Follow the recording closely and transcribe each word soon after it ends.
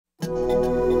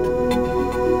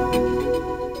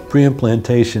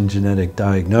Preimplantation Genetic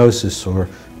Diagnosis, or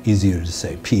easier to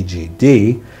say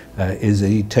PGD, is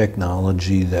a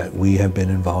technology that we have been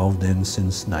involved in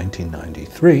since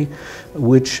 1993,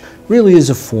 which really is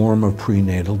a form of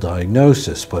prenatal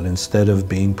diagnosis, but instead of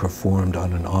being performed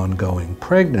on an ongoing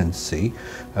pregnancy,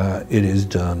 it is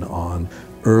done on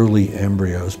early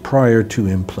embryos prior to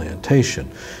implantation.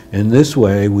 In this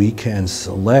way, we can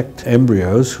select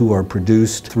embryos who are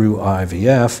produced through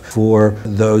IVF for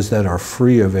those that are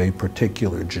free of a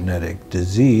particular genetic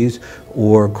disease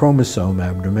or chromosome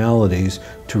abnormalities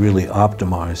to really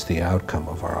optimize the outcome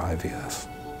of our IVF.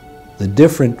 The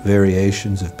different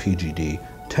variations of PGD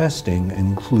testing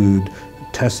include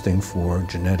testing for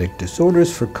genetic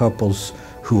disorders for couples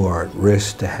who are at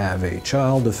risk to have a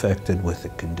child affected with the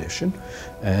condition,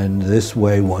 and this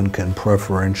way one can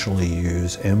preferentially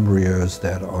use embryos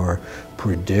that are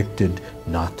predicted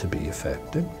not to be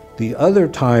affected. The other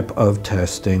type of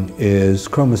testing is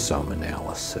chromosome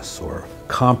analysis, or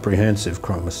comprehensive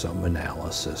chromosome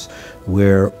analysis,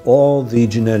 where all the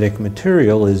genetic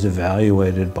material is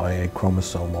evaluated by a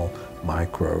chromosomal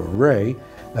microarray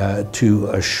to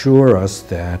assure us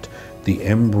that the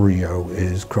embryo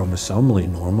is chromosomally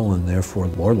normal and therefore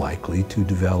more likely to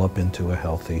develop into a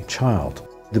healthy child.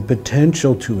 The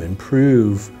potential to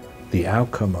improve the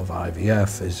outcome of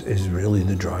IVF is really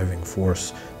the driving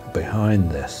force behind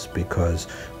this, because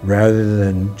rather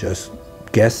than just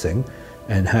guessing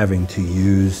and having to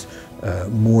use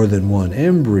more than one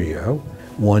embryo,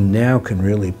 one now can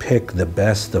really pick the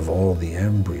best of all the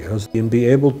embryos and be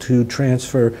able to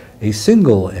transfer a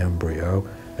single embryo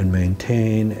and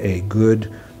maintain a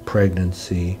good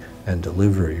pregnancy and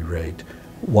delivery rate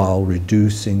while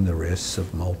reducing the risks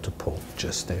of multiple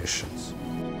gestations.